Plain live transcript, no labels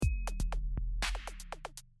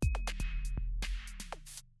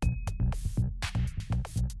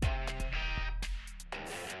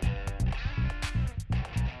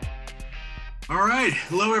All right.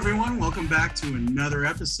 Hello, everyone. Welcome back to another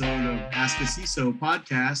episode of Ask a CISO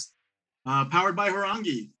podcast, powered by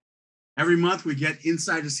Harangi. Every month, we get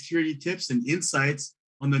insider security tips and insights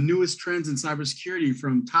on the newest trends in cybersecurity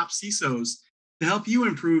from top CISOs to help you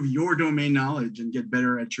improve your domain knowledge and get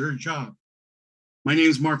better at your job. My name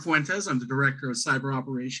is Mark Fuentes. I'm the Director of Cyber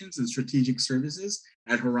Operations and Strategic Services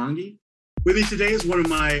at Harangi. With me today is one of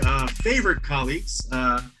my favorite colleagues,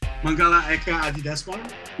 Mangala Eka Adideswar,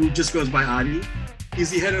 who just goes by Adi.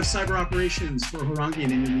 He's the head of cyber operations for Harangi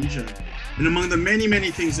in Indonesia. And among the many,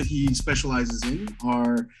 many things that he specializes in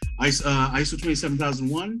are ISO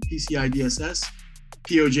 27001, PCI DSS,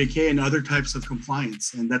 POJK, and other types of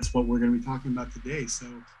compliance. And that's what we're going to be talking about today. So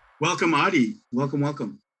welcome, Adi. Welcome.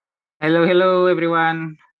 Hello,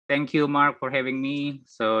 everyone. Thank you, Mark, for having me.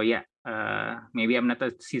 So maybe I'm not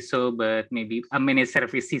a CISO, but maybe a managed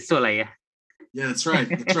service CISO lah ya. Yeah, that's right.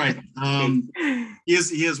 He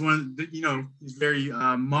is one. He's very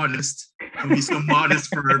modest. Don't be so modest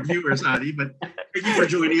for our viewers, Adi. But thank you for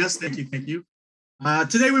joining us. Thank you.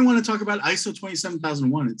 Today we want to talk about ISO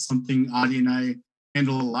 27001. It's something Adi and I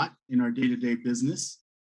handle a lot in our day-to-day business.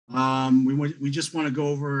 We just want to go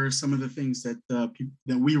over some of the things that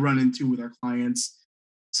we run into with our clients.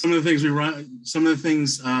 Some of the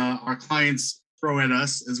things our clients throw at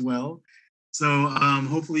us as well. So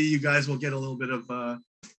hopefully you guys will get a little bit of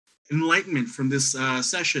enlightenment from this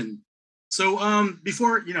session. So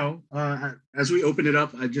before, as we open it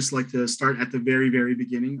up, I'd just like to start at the very, very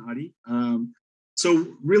beginning, Adi. So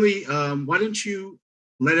really, why don't you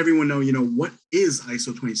let everyone know, what is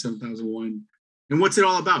ISO 27001 and what's it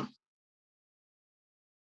all about?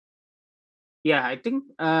 Yeah, I think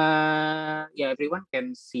everyone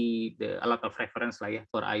can see a lot of reference lah ya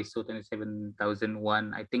for ISO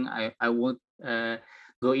 27001. I think I won't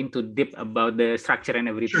go into deep about the structure and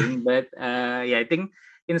everything, Sure. but I think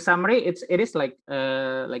in summary it is like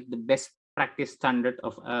the best practice standard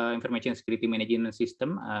of information security management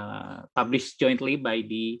system published jointly by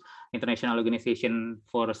the International Organization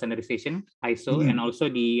for Standardization (ISO) and also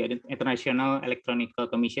the International Electronic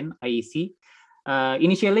Commission (IEC).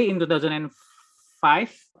 Initially in 2005,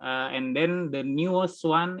 and then the newest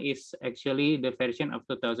one is actually the version of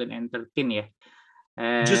 2013. Yeah.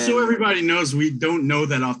 Just so everybody knows, we don't know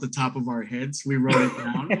that off the top of our heads. We wrote it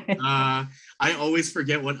down. I always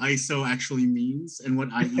forget what ISO actually means and what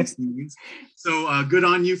IEC means. So good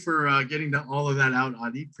on you for getting all of that out,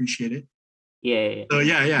 Adi. Appreciate it. Yeah. So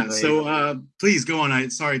yeah. So please go on.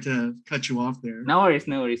 Sorry to cut you off there. No worries.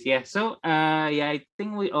 Yeah. So I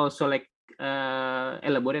think we also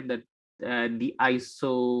elaborate that the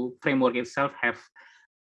ISO framework itself have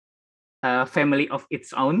a family of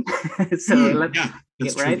its own. So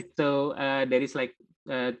that's right. True. So there is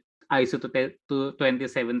ISO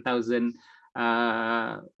 27000,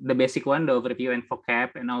 the basic one, the overview and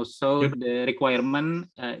vocab, and also the requirement.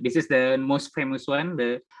 This is the most famous one,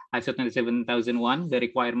 the ISO 27001, the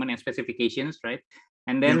requirement and specifications, right?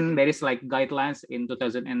 And then there is guidelines in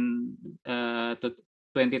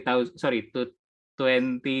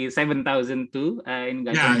 27,002 in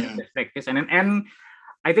guidelines best practice, and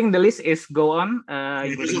I think the list is go on.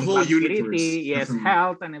 There's a whole security, yes,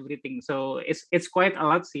 health and everything. So it's quite a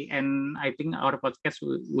lot, see. And I think our podcast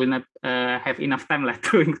will not have enough time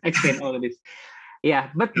to explain all of this.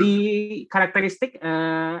 Yeah, but the characteristic,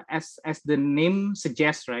 as the name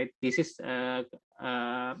suggests, right? This is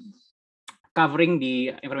covering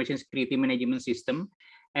the information security management system.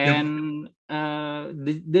 And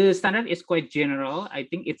the standard is quite general. I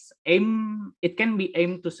think it can be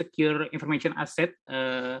aimed to secure information asset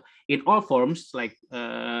in all forms, like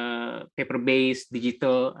paper-based,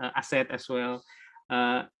 digital asset as well,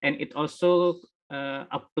 and it also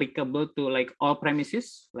applicable to all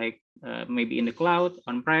premises, maybe in the cloud,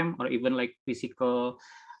 on-prem, or even physical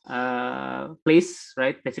place,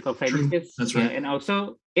 right? Physical premises. That's right. And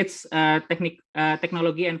also it's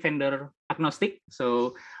technology and vendor agnostic.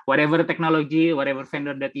 So whatever technology, whatever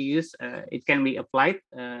vendor that you use, it can be applied.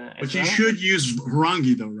 But you should use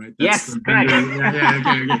Harangi though, right? That's correct.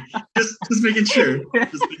 Okay. Just making sure.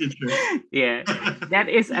 Yeah, that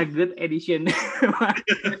is a good addition.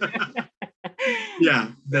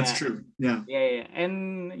 Yeah, that's true. Yeah.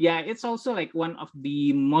 And it's also one of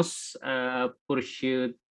the most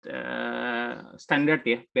pursued standard,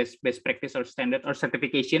 best practice or standard or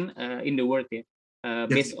certification in the world,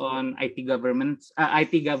 based on IT governance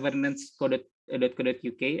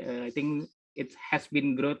code.co.uk. I think it has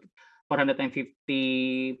been growth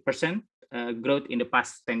 450% growth in the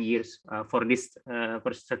past 10 years for this for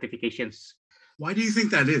certifications. Why do you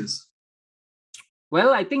think that is?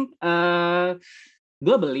 Well, I think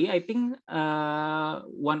globally, I think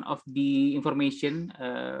one of the information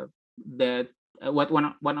that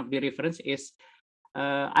one of the reference is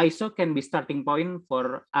ISO can be starting point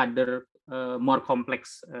for other more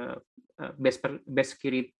complex best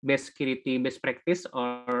practice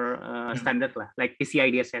or standard lah, like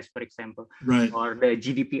PCI DSS, for example, Right. or the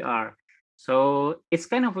GDPR. So it's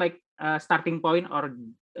kind of like a starting point or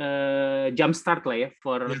jump start lah,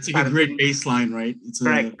 for Yeah, it's like a great baseline, right?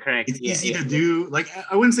 correct. It's Yeah, easy yeah, to do. Like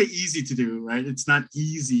I wouldn't say easy to do, right? It's not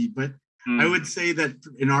easy, but I would mm. say that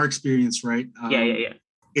in our experience, right? Yeah.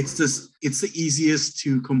 It's the easiest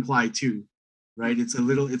to comply to, right? It's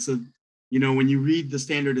when you read the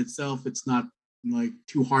standard itself, it's not like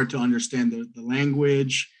too hard to understand the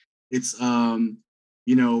language. It's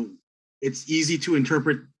you know, it's easy to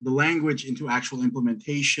interpret the language into actual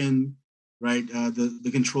implementation, right?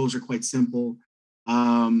 The controls are quite simple.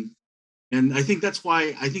 Um, and I think that's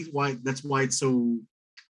why it's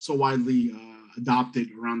so widely adopted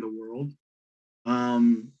around the world.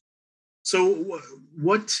 Um, so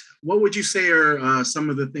what would you say are some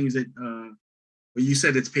of the things that well, you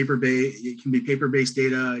said it's paper based? It can be paper based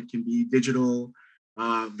data. It can be digital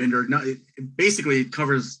vendor. Not basically it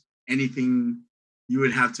covers anything you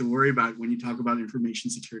would have to worry about when you talk about information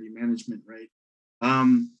security management, right?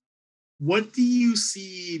 Um, what do you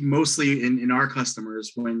see mostly in our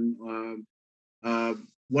customers when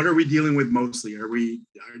what are we dealing with mostly?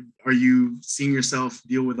 Are you seeing yourself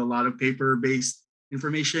deal with a lot of paper based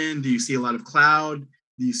information? Do you see a lot of cloud?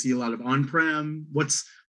 Do you see a lot of on-prem?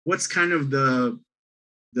 What's kind of the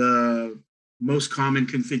most common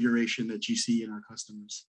configuration that you see in our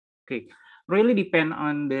customers? Okay, really depend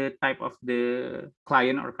on the type of the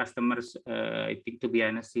client or customers. I think, to be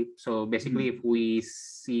honest. So basically, if we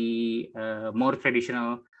see more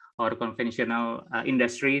traditional or conventional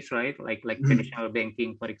industries, right, like traditional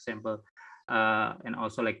banking, for example, and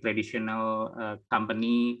also like traditional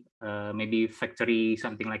company, maybe factory,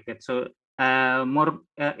 something like that. So more,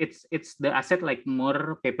 it's the asset like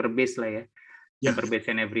more paper based lah, paper based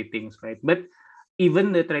and everything, right? But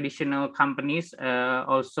even the traditional companies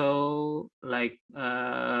also like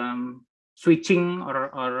switching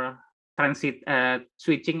or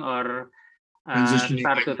switching or Transitioning.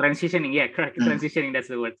 start to transitioning. Yeah, correct. Right. Transitioning, that's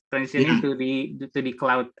the word. Transitioning to the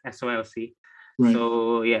cloud as well. See, right.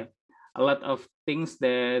 So yeah, a lot of things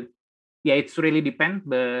that it's really depend.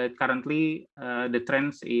 But currently, the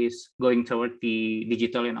trends is going toward the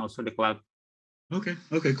digital and also the cloud. Okay.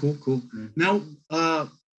 Cool. Now,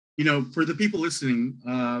 for the people listening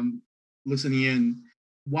in,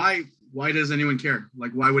 why does anyone care?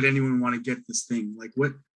 Like, why would anyone want to get this thing? Like,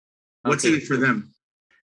 what's in it for them?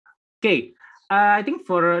 Okay, I think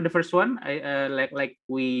for the first one,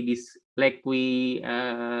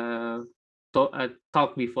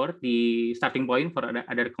 talked before, the starting point for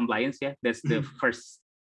other compliance. Yeah, that's the first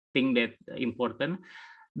thing that important.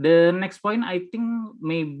 The next point, I think,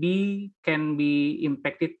 maybe can be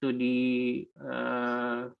impacted to the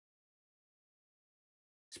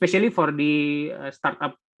especially for the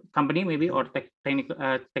startup company, maybe, or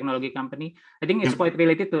technology company. I think it's quite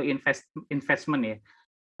related to investment.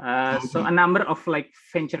 Yeah. So a number of like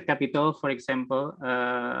venture capital, for example,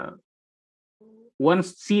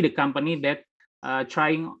 once see the company that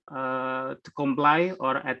trying to comply,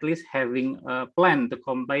 or at least having a plan to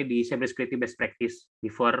comply the cybersecurity best practice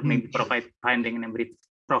before maybe provide funding and everything,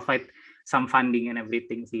 provide some funding and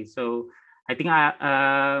everything. See, so I think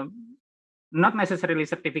not necessarily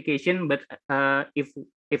certification, but if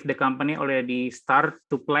the company already start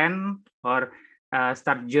to plan or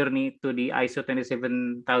start journey to the ISO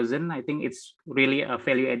 27000, I think it's really a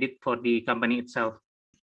value added for the company itself.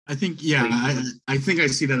 I think, I think I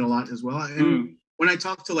see that a lot as well. And when I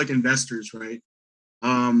talk to like investors, right,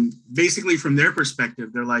 basically from their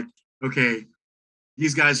perspective, they're like, okay,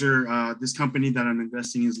 these guys are this company that I'm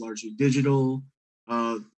investing in is largely digital.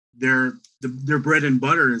 Their bread and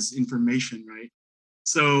butter is information, right?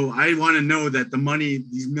 So I want to know that the money,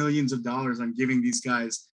 these millions of dollars I'm giving these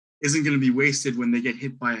guys, isn't going to be wasted when they get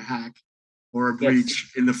hit by a hack or a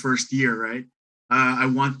breach in the first year, right? I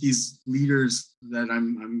want these leaders that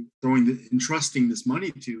I'm entrusting this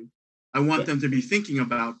money to. I want them to be thinking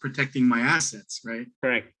about protecting my assets, right?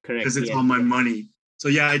 Correct. Because it's all my money. So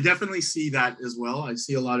yeah, I definitely see that as well. I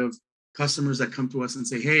see a lot of customers that come to us and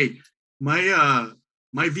say, "Hey, my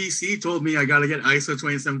VC told me I got to get ISO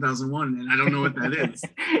 27001, and I don't know what that is."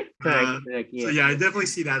 Correct. So yeah, I definitely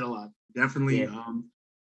see that a lot. Definitely.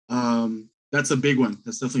 That's a big one.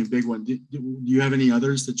 That's definitely a big one. Do you have any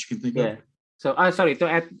others that you can think of? So, sorry, to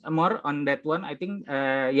add more on that one, I think,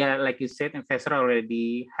 like you said, investor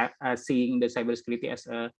already seeing the cybersecurity as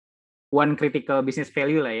a one critical business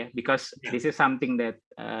value lah, because Yeah. this is something that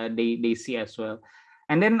they see as well.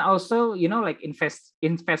 And then also, like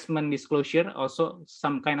investment disclosure, also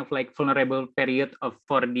some kind of like vulnerable period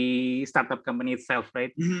for the startup company itself,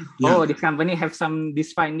 right? Yeah. Oh, this company have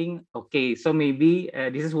this finding. Okay, so maybe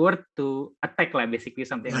this is worth to attack lah, basically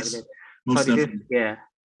something like that. Most So definitely.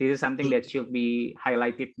 this is something that should be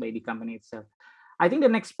highlighted by the company itself. I think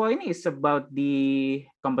the next point is about the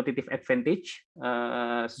competitive advantage.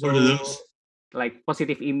 What are those? Like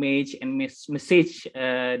positive image and message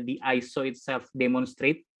the ISO itself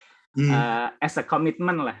demonstrate as a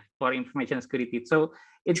commitment lah for information security. So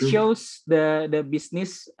it True. shows the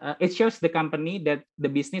business, it shows the company that the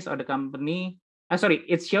business or the company,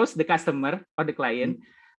 it shows the customer or the client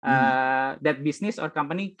that business or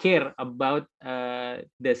company care about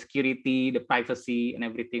the security, the privacy, and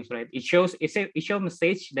everything, right? It shows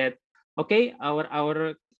message that okay,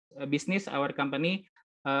 our business, our company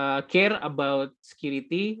care about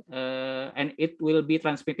security, and it will be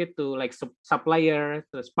transmitted to like supplier,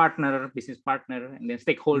 to partner, business partner, and then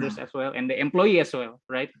stakeholders as well, and the employee as well,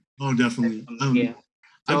 right? Oh, definitely. Yeah.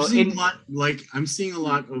 So I'm seeing a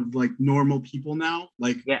lot of like normal people now,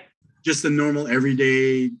 like just a normal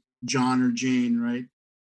everyday John or Jane, right?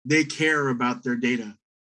 They care about their data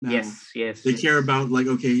now. Yes. They care about like,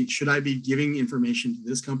 okay, should I be giving information to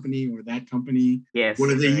this company or that company? Yes. What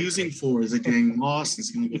are they using for? Is it getting lost? Is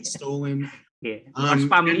it going to get stolen? Yeah. Or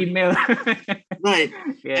spam email. Right.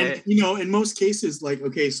 Yeah. And in most cases, like,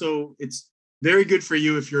 okay, so it's very good for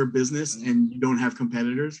you if you're a business and you don't have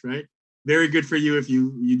competitors, right? Very good for you if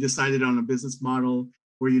you decided on a business model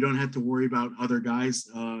where you don't have to worry about other guys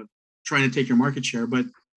trying to take your market share. But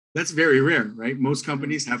that's very rare, right? Most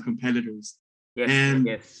companies have competitors. And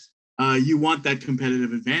you want that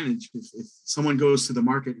competitive advantage. If someone goes to the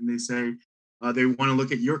market and they say they want to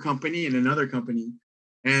look at your company and another company,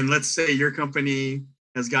 and let's say your company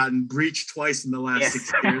has gotten breached twice in the last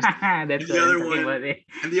 6 years, and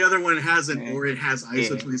the other one hasn't, or it has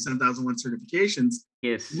ISO 27001 certifications,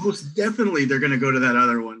 most definitely they're going to go to that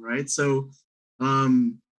other one, right? So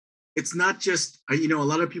it's not just, a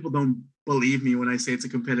lot of people don't believe me when I say it's a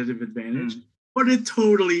competitive advantage, but it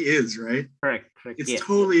totally is, right? Correct. It's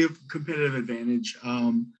totally a competitive advantage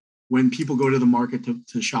when people go to the market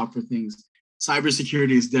to shop for things.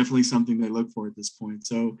 Cybersecurity is definitely something they look for at this point.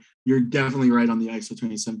 So you're definitely right on the ISO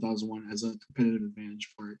 27001 as a competitive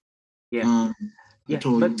advantage for it. I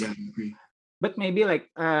totally agree. But maybe like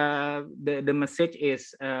the message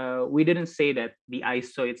is we didn't say that the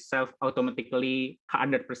ISO itself automatically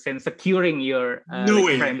 100% securing your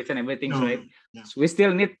parameters and everything, right? Yeah. So we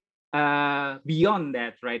still need beyond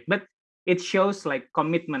that, right? But it shows like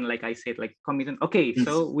commitment, like I said, like commitment. Okay,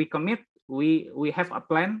 so we commit, we have a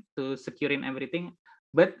plan to securing everything,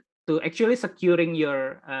 but to actually securing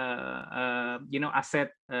your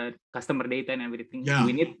asset, customer data and everything,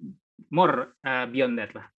 we need more beyond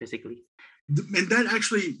that lah, basically. And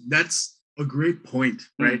that's a great point,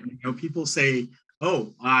 right? People say,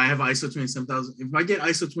 oh, I have ISO 27000. If I get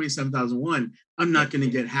ISO 27001, I'm not going to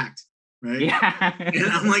get hacked, right? Yeah. And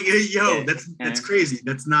I'm like, hey, that's crazy.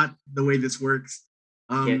 That's not the way this works.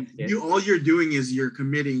 All you're doing is you're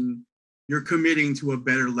committing to a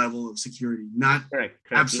better level of security, not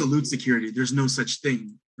absolute security. There's no such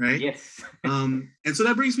thing, right? Yes. And so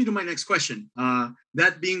that brings me to my next question.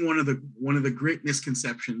 That being one of the great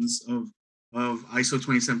misconceptions of ISO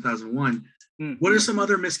 27001, what are some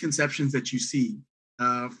other misconceptions that you see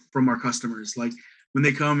from our customers? Like when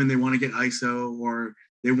they come and they want to get ISO, or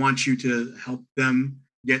they want you to help them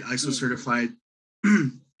get ISO certified,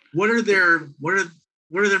 what are their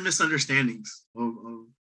misunderstandings of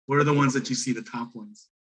what are the ones that you see, the top ones?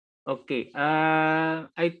 Okay,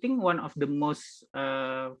 I think one of the most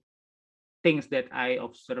things that I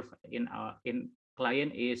observe in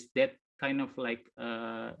client is that kind of like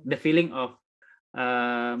the feeling of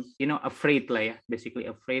afraid lah, basically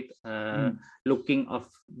afraid, looking of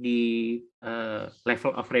the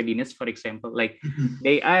level of readiness, for example, like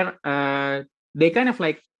they kind of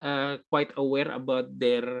like quite aware about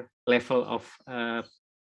their level of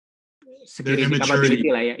security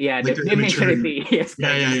capability lah, the maturity. Yes.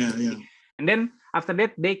 Yeah. And then after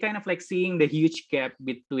that, they kind of like seeing the huge gap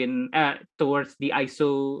between towards the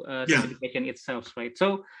ISO certification itself, right?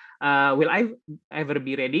 So will I ever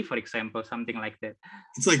be ready, for example, something like that?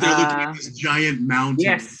 It's like they're looking at this giant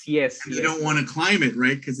mountain. Yes. And they don't want to climb it,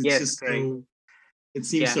 right? Because it's just it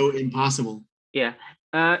seems so impossible. Yeah.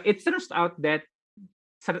 It turns out that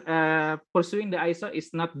pursuing the ISO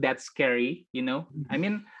is not that scary, I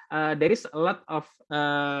mean, there is a lot of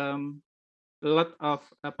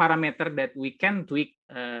parameter that we can tweak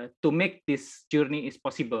to make this journey is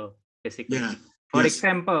possible. basically. Yeah. For Yes.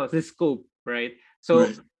 example, the scope, right? So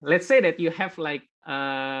Right. let's say that you have like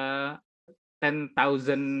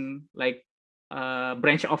 10,000 like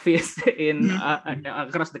branch office in Mhm.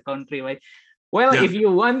 across the country, right? Well, Yeah. if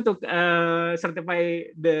you want to certify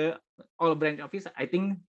the all branch office, I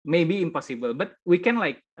think maybe impossible. But we can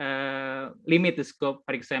like limit the scope.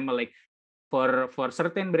 For example, like for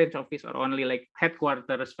certain branch office or only like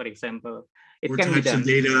headquarters, for example, it Or can be types of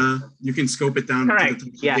done. data. You can scope it down to the Correct. types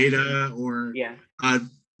of Yeah. data, or Yeah.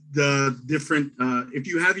 the different. If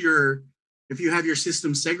you have your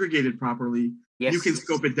system segregated properly, you Yes. can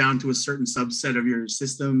scope it down to a certain subset of your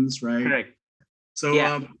systems, right? Correct. So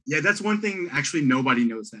Yeah. yeah, that's one thing. Actually, nobody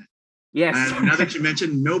knows that. Yes. Now that you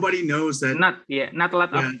mentioned, nobody knows that. Not a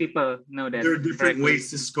lot Yeah, of people know that there are different correctly.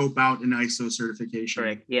 ways to scope out an ISO certification.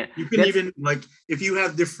 Correct. Yeah. You can That's even, like, if you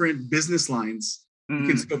have different business lines, you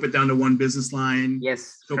can mm, scope it down to one business line,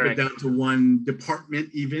 yes. scope it Correct. down to one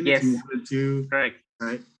department, even if you Yes. wanted to. Correct.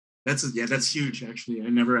 Right. That's huge. Actually, I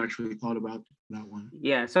never actually thought about that one.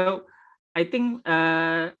 Yeah. So I think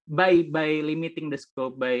by limiting the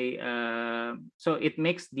scope by so it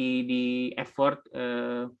makes the effort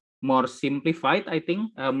more simplified. I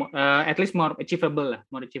think at least more achievable lah,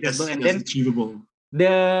 more achievable. Yes, And yes, then achievable.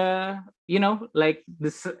 the like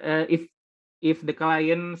this if the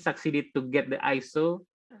client succeeded to get the ISO,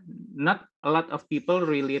 not a lot of people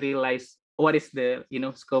really realize what is the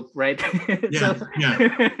scope, right? Yeah, So yeah.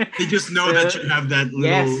 They just know that you so have that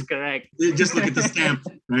yes, little. correct. They just look at the stamp,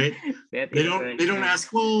 right? That They is don't. correct. They don't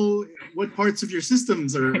ask, well, what parts of your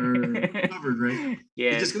systems are covered, right? They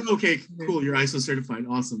Yes. just go, okay, cool, you're ISO certified,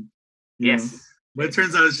 awesome. Yes. But it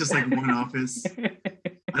turns out it's just like one office.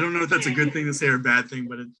 I don't know if that's a good thing to say or a bad thing,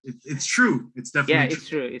 but it's true. It's Yeah, definitely it's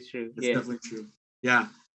true. It's true. It's Yeah. definitely true. Yeah.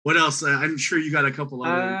 What else? I'm sure you got a couple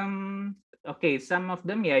other. Okay, some of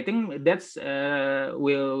them, yeah, I think that's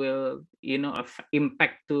will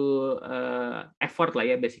impact to effort lah,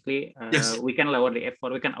 yeah, basically Yes. we can lower the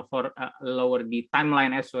effort, we can afford lower the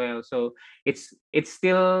timeline as well. So it's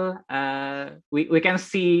still we can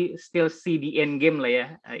still see the end game lah,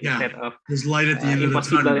 yeah, instead of there's light at the end of the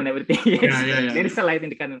impossible tunnel. and everything. Yes, Yeah. there is a light in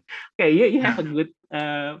the tunnel. Okay, you have a good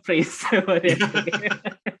phrase about it.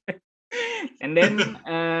 And then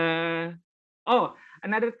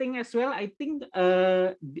another thing as well, I think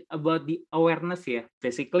about the awareness, yeah,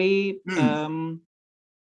 basically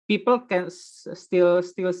people can still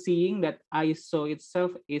seeing that ISO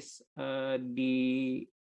itself is the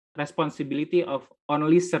responsibility of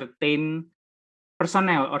only certain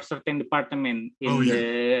personnel or certain department in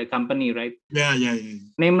the company, right? Yeah.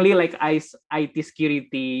 Namely, like IT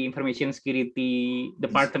security, information security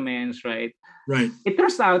departments, right? Right. It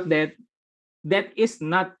turns out that is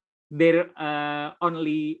not their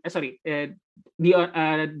only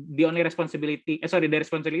the only responsibility, the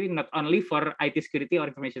responsibility not only for IT security or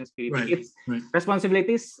information security. Right. It's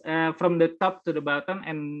responsibilities from the top to the bottom,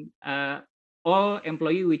 and all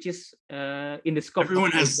employee which is in the scope of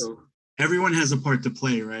ISO. Everyone has a part to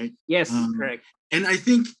play, right? Yes, correct. And I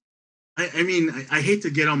think, I mean, I hate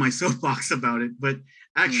to get on my soapbox about it, but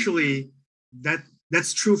actually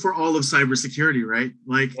that's true for all of cybersecurity, right?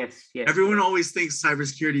 Like, yes. Everyone always thinks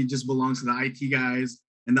cybersecurity just belongs to the IT guys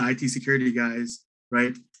and the IT security guys,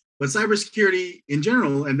 right? But cybersecurity in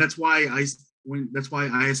general, and that's why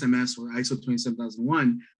ISMS or ISO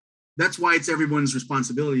 27001, that's why it's everyone's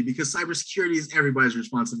responsibility, because cybersecurity is everybody's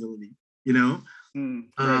responsibility, and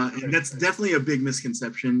that's definitely a big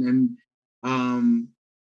misconception. And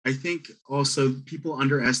I think also people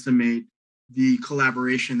underestimate the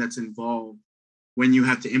collaboration that's involved when you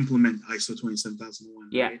have to implement ISO 27001.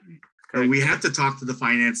 Yeah, right? So we have to talk to the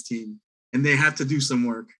finance team, and they have to do some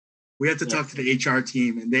work. We have to talk to the HR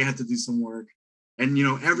team, and they have to do some work. And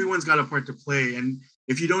everyone's got a part to play. And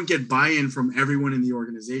if you don't get buy-in from everyone in the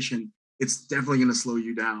organization, it's definitely going to slow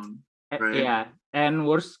you down. Right? Yeah, and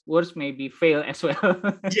worse maybe fail as well.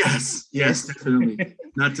 yes, definitely.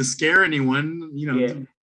 Not to scare anyone, a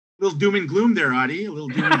little doom and gloom there, Adi, a little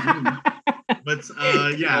doom and gloom. But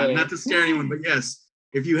not to scare anyone, but yes,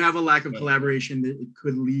 if you have a lack of collaboration, it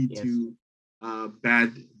could lead to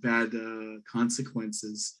bad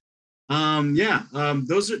consequences.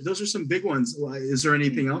 Those are some big ones. Is there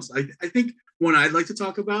anything else? I think one I'd like to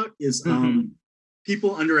talk about is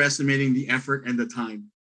people underestimating the effort and the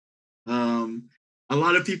time. A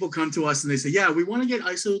lot of people come to us and they say, "Yeah, we want to get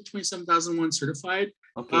ISO 27001 certified.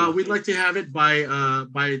 Okay. We'd like to have it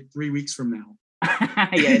by 3 weeks from now."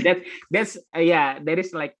 That's there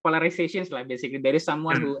is like polarizations, like basically there is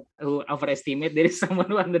someone who overestimate, there is someone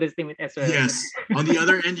who underestimate as well. Yes. On the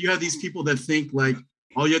other end, you have these people that think like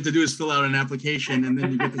all you have to do is fill out an application and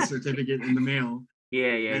then you get the certificate in the mail.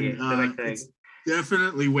 And Correct. it's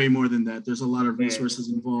definitely way more than that. There's a lot of Yeah. resources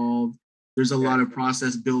involved. There's a lot of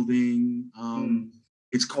process building.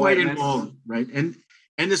 It's quite Awareness. involved, right? And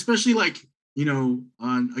especially like,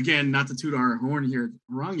 on, again, not to toot our horn here,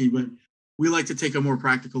 Harangi, but we like to take a more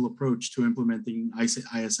practical approach to implementing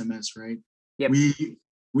ISMS, right? Yep.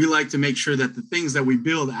 We like to make sure that the things that we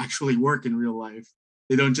build actually work in real life.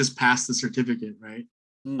 They don't just pass the certificate, right?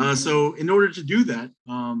 So in order to do that,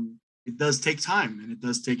 it does take time and it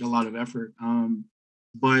does take a lot of effort.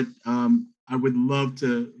 But I would love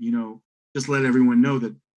to, just let everyone know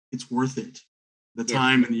that it's worth it. The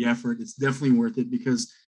time and the effort, it's definitely worth it,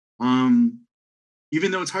 because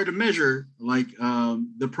even though it's hard to measure, like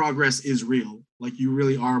the progress is real. Like you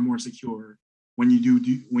really are more secure when you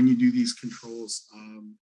do these controls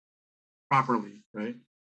properly, right?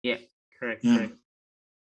 Yeah, correct.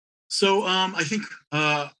 So I think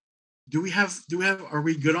do we have are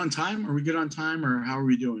we good on time? Are we good on time, or how are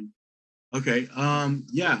we doing? Okay.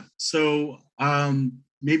 Yeah. So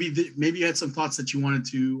maybe you had some thoughts that you wanted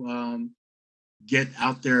to get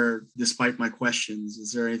out there despite my questions.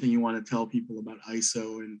 Is there anything you want to tell people about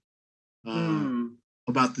ISO and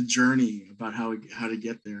about the journey, about how to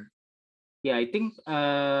get there? Yeah, I think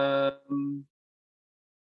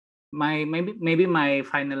maybe my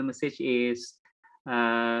final message is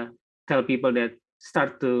tell people that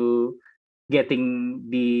start to getting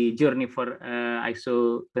the journey for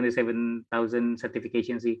ISO 27000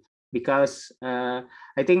 certification, see, because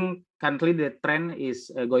I think currently the trend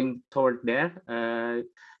is going toward there.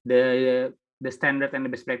 The standard and the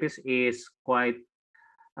best practice is quite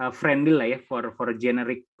friendly lah ya, for a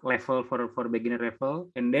generic level, for beginner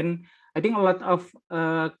level. And then I think a lot of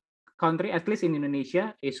country, at least in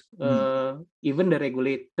Indonesia, is even the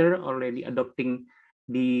regulator already adopting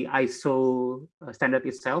the ISO standard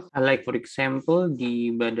itself. Like for example,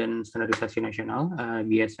 the Badan Standarisasi Nasional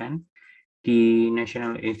 (BSN), the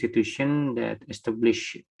national institution that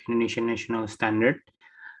establish Indonesian national standard,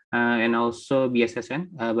 and also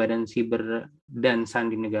BSSN, Badan Siber dan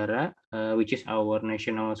Sandi Negara, which is our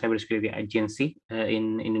national cybersecurity agency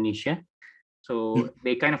in Indonesia. So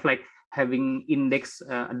they kind of like having index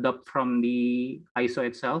adopt from the ISO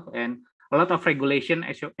itself, and a lot of regulation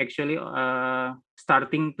actually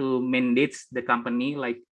starting to mandate the company,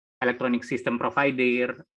 like electronic system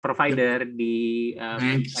provider, the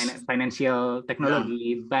financial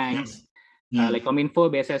technology, banks, like Kominfo,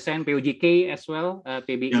 BSSN, POJK as well,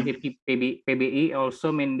 PBI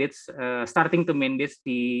also mandates, starting to mandate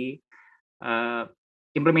the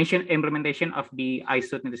implementation of the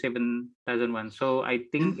ISO 27001. So I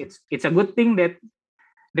think it's a good thing that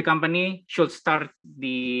the company should start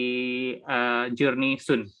the journey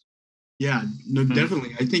soon. Yeah, no,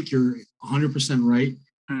 definitely. I think you're 100% right.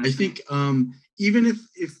 I think even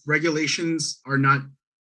if regulations are not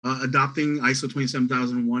adopting ISO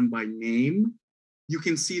 27001 by name, you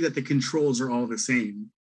can see that the controls are all the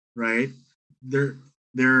same, right? They're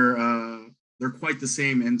they're quite the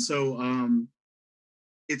same, and so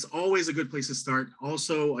it's always a good place to start.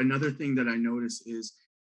 Also, another thing that I notice is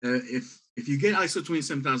if you get ISO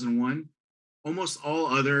 27001, almost all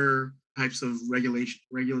other types of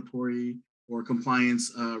regulatory or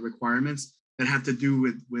compliance requirements that have to do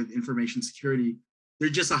with information security, they're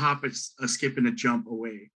just a hop, a skip, and a jump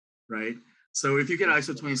away, right? So if you get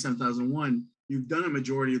ISO 27001, you've done a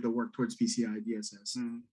majority of the work towards PCI DSS.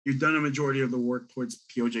 You've done a majority of the work towards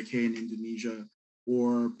POJK in Indonesia,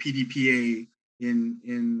 or PDPA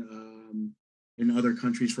in other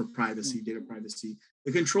countries for privacy, data privacy.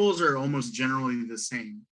 The controls are almost generally the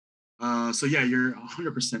same. So yeah, you're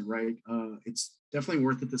 100% right. It's definitely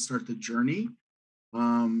worth it to start the journey.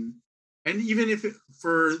 And even if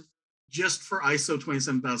for ISO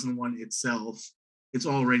 27001 itself, it's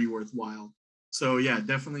already worthwhile. So yeah,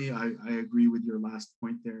 definitely, I agree with your last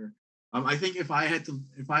point there. I think if I had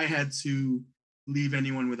to leave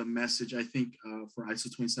anyone with a message, I think for ISO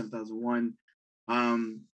 27001,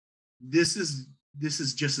 this is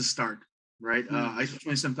just a start, right? ISO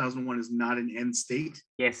 27001 is not an end state.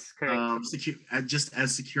 Yes, correct. Just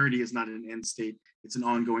as security is not an end state, it's an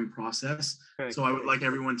ongoing process. Correct. So I would like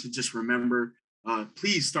everyone to just remember,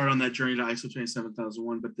 please start on that journey to ISO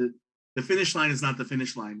 27001. But the finish line is not the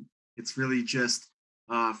finish line. It's really just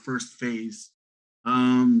first phase.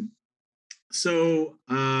 So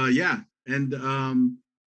yeah, and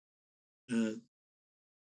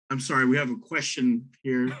I'm sorry, we have a question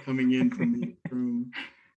here coming in from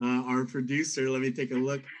our producer. Let me take a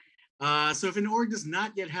look. So if an org does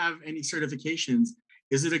not yet have any certifications,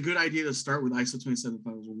 is it a good idea to start with ISO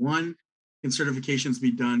 27001? Can certifications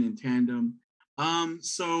be done in tandem?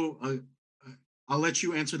 So I'll let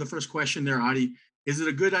you answer the first question there, Adi. is it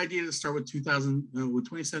a good idea to start with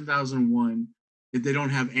 27,001 if they don't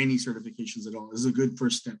have any certifications at all? Is it a good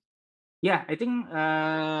first step? Yeah, I think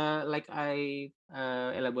like I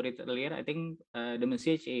elaborated earlier, I think the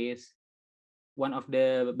message is one of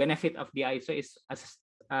the benefit of the ISO is as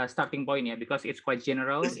a starting point, yeah, because it's quite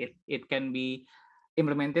general. It can be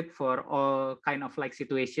implemented for all kind of like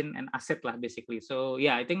situation and asset lah, basically. So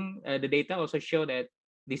yeah, I think the data also show that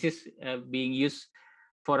this is being used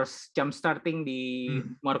for jump starting the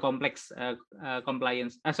more complex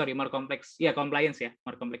compliance. More complex, compliance,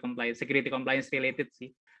 more complex compliance, security compliance related,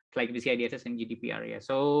 see, like the CIDSS and GDPR. Yeah,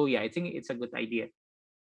 so yeah, I think it's a good idea.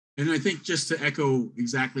 And I think just to echo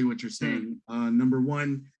exactly what you're saying, number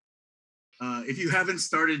one, if you haven't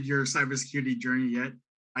started your cybersecurity journey yet,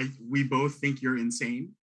 we both think you're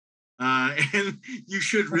insane. And you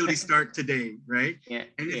should really start today, right? Yeah.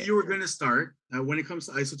 And if you were going to start, when it comes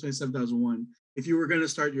to ISO 27001, if you were going to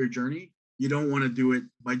start your journey, you don't want to do it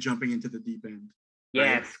by jumping into the deep end. Right?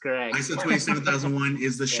 Yes, correct. ISO 27001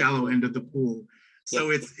 is the shallow end of the pool.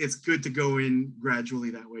 So it's good to go in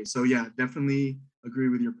gradually that way. So yeah, definitely agree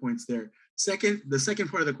with your points there. The second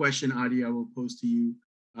part of the question, Adi, I will pose to you.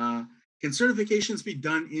 Can certifications be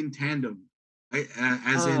done in tandem?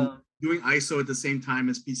 As in doing ISO at the same time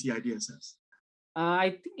as PCI DSS?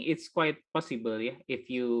 I think it's quite possible, yeah. If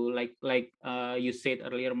you like you said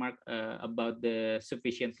earlier, Mark, about the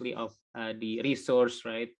sufficiently of the resource,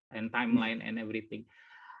 right, and timeline and everything.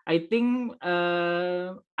 I think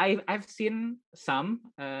I've seen some,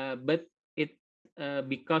 but it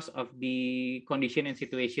because of the condition and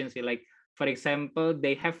situations, like for example,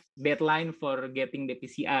 they have deadline for getting the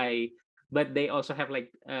PCI, but they also have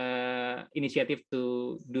like initiative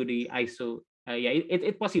to do the ISO. Yeah,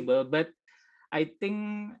 it's possible, but I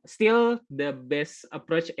think still the best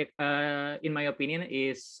approach, in my opinion,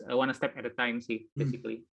 is one step at a time, see,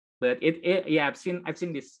 basically. But I've seen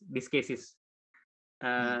these cases.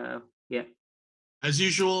 Yeah. As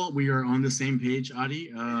usual, we are on the same page,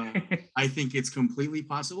 Adi. I think it's completely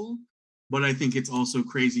possible, but I think it's also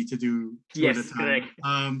crazy to do two at a time. Correct.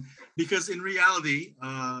 Because in reality,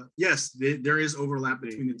 yes, there is overlap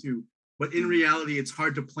between the two, but in reality, it's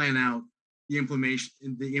hard to plan out the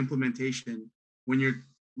implementation when you're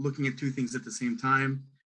looking at two things at the same time.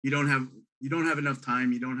 You don't have enough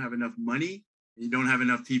time, you don't have enough money, you don't have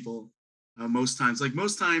enough people. Most times,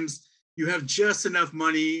 you have just enough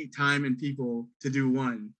money, time, and people to do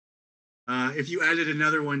one. If you added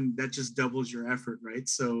another one, that just doubles your effort, right?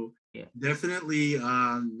 So definitely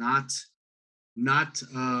not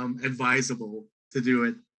advisable to do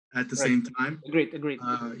it at the same time. Agreed.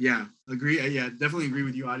 Yeah, agree. Yeah, definitely agree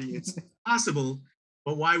with you, Adi. It's possible,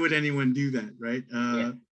 but why would anyone do that, right?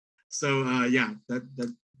 So yeah,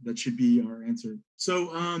 that should be our answer.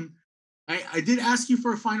 So I did ask you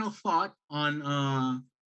for a final thought on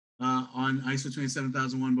ISO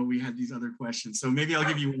 27001, but we had these other questions. So maybe I'll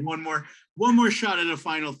give you one more shot at a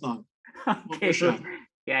final thought. Okay.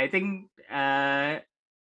 Yeah, I think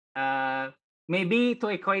maybe to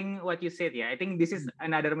echoing what you said, I think this is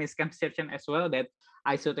another misconception as well, that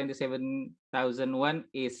ISO 27001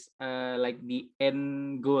 is like the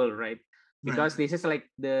end goal, right? Because this is like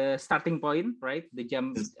the starting point, right? The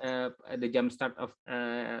jump start of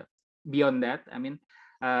beyond that. I mean,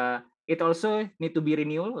 it also need to be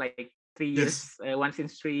renewed like 3 years, once in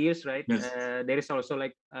 3 years, right? There is also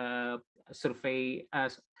like survey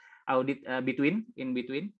audit in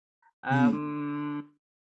between.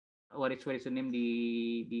 What is the name?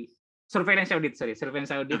 The surveillance audit,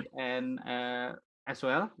 and as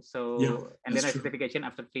well. So and then a certification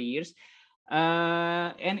after 3 years.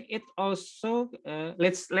 And it also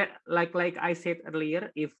like I said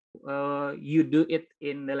earlier, if you do it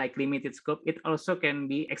in the like limited scope, it also can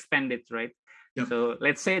be expanded, right? So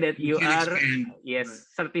let's say that you are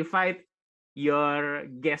certified your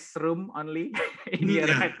guest room only in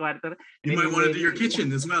your headquarters. You might want to do your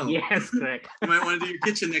kitchen as well. Yes, correct. You might want to do your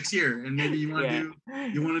kitchen next year, and maybe you want to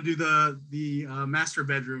do the master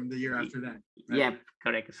bedroom the year after that. Right? Yeah,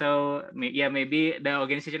 correct. So maybe the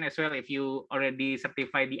organization as well, if you already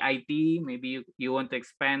certified the IT, maybe you want to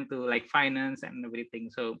expand to like finance and everything.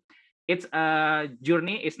 So it's a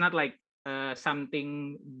journey. It's not like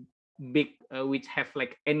something big which have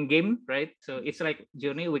like end game, right? So it's like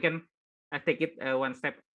journey. We can take it one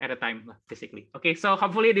step at a time, basically. Okay, so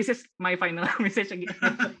hopefully this is my final message again.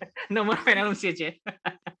 No more final message.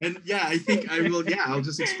 And I think I will. I'll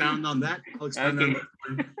just expound on that. I'll expound on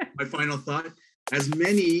my final thought. As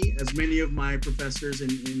many of my professors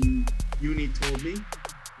in uni told me,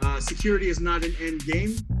 security is not an end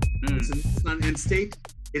game. It's not an end state.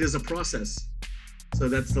 It is a process. So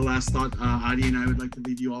that's the last thought Adi and I would like to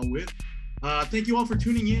leave you all with. Thank you all for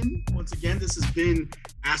tuning in. Once again, this has been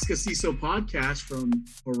Ask a CISO podcast from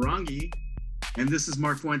Orangi. And this is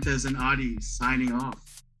Mark Fuentes and Adi signing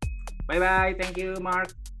off. Bye-bye. Thank you,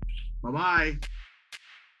 Mark. Bye-bye.